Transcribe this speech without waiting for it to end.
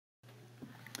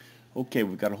Okay,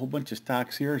 we've got a whole bunch of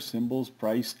stocks here, symbols,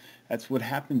 price. That's what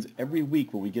happens every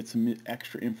week when we get some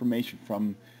extra information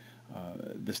from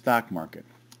the stock market.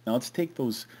 Now let's take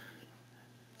those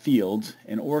fields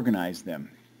and organize them.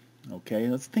 Okay,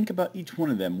 let's think about each one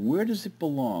of them. Where does it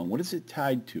belong? What is it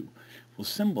tied to? Well,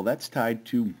 symbol, that's tied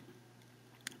to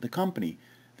the company.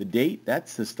 The date,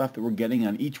 that's the stuff that we're getting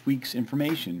on each week's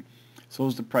information. So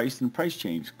is the price and price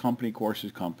change. Company, of course,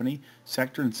 is company.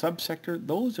 Sector and subsector,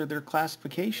 those are their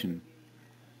classification.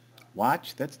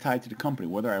 Watch, that's tied to the company,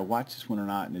 whether I watch this one or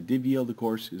not. And the div yield, of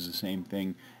course, is the same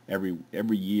thing every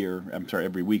year. I'm sorry,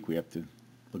 every week we have to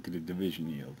look at the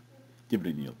dividend yield.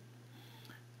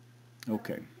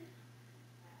 Okay.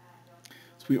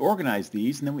 So we organize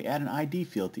these, and then we add an ID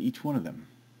field to each one of them.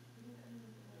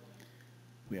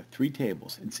 We have 3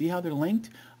 tables. And see how they're linked?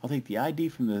 I'll take the ID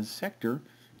from the sector,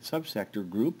 subsector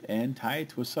group, and tie it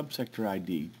to a subsector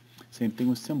ID. Same thing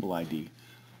with symbol ID.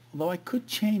 Although I could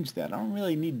change that. I don't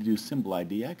really need to do symbol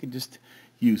ID. I could just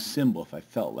use symbol if I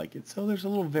felt like it. So there's a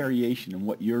little variation in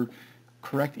what your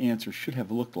correct answer should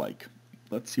have looked like.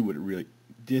 Let's see what it really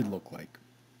did look like.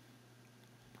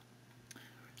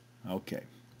 Okay,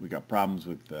 we got problems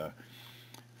with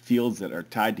fields that are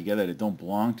tied together that don't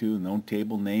belong to, no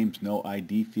table names, no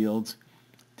ID fields.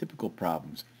 Typical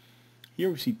problems. Here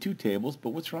we see 2 tables, but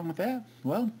what's wrong with that?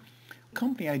 Well,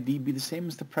 company ID be the same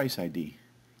as the price ID.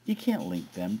 You can't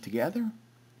link them together.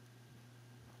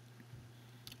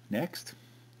 Next,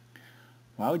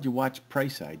 why would you watch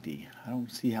price ID? I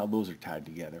don't see how those are tied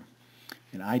together.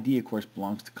 And ID, of course,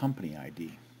 belongs to company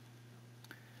ID.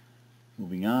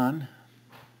 Moving on,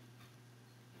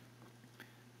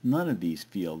 none of these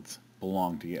fields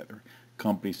belong together.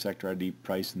 Company, sector ID,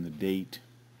 price, and the date.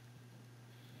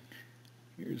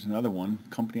 Here's another one,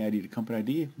 company ID to company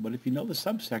ID. But if you know the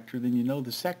subsector, then you know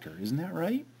the sector. Isn't that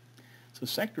right? So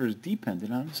sector is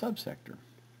dependent on the subsector.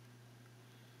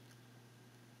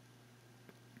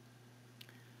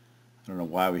 I don't know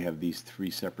why we have these 3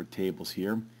 separate tables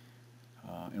here.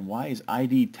 And why is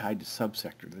ID tied to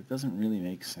subsector? That doesn't really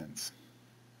make sense.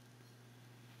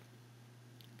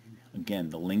 Again,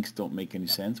 the links don't make any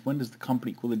sense. When does the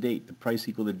company equal the date? The price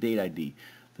equal the date ID?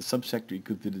 The subsector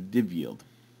equal to the div yield?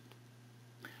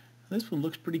 This one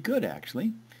looks pretty good,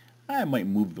 actually. I might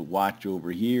move the watch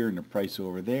over here and the price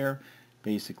over there.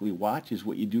 Basically, watch is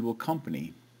what you do to a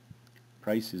company.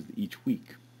 Price is each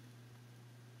week.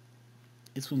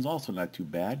 This one's also not too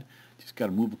bad. Just got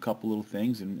to move a couple little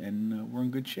things and we're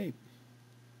in good shape.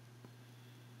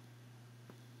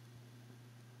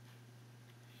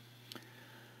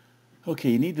 Okay,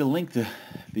 you need to link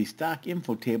the stock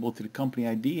info table to the company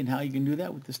ID, and how you can do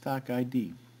that with the stock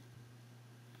ID.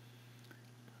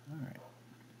 All right.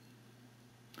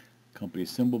 Company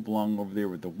symbol belongs over there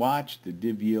with the watch. The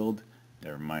div yield,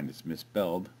 never mind, it's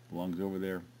misspelled, belongs over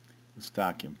there with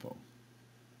stock info.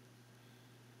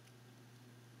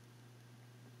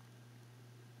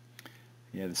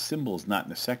 Yeah, the symbol is not in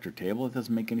the sector table. It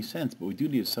doesn't make any sense, but we do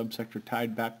need a subsector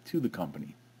tied back to the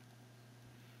company.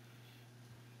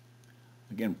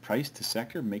 Again, price to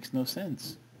sector makes no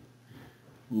sense.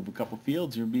 Move a couple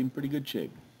fields, you'll be in pretty good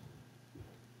shape.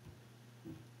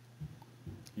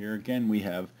 Here again we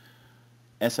have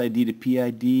SID to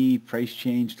PID, price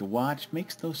change to watch.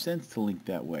 Makes no sense to link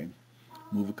that way.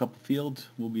 Move a couple fields,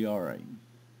 we'll be all right.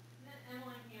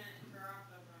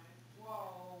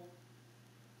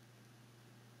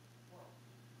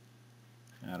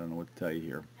 I don't know what to tell you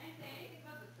here.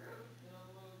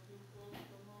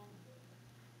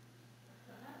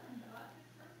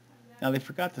 Now they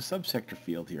forgot the subsector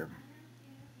field here.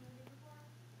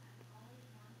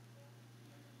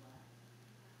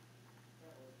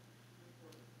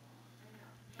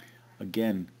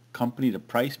 Again, company to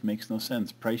price makes no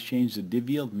sense. Price change to div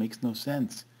yield makes no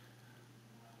sense.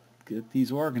 Get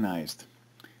these organized.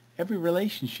 Every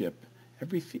relationship,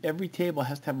 every table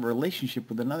has to have a relationship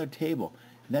with another table.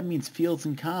 And that means fields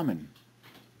in common.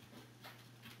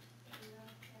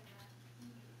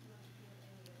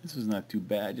 This is not too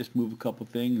bad. Just move a couple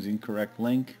things, incorrect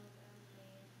link.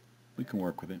 We can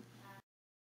work with it.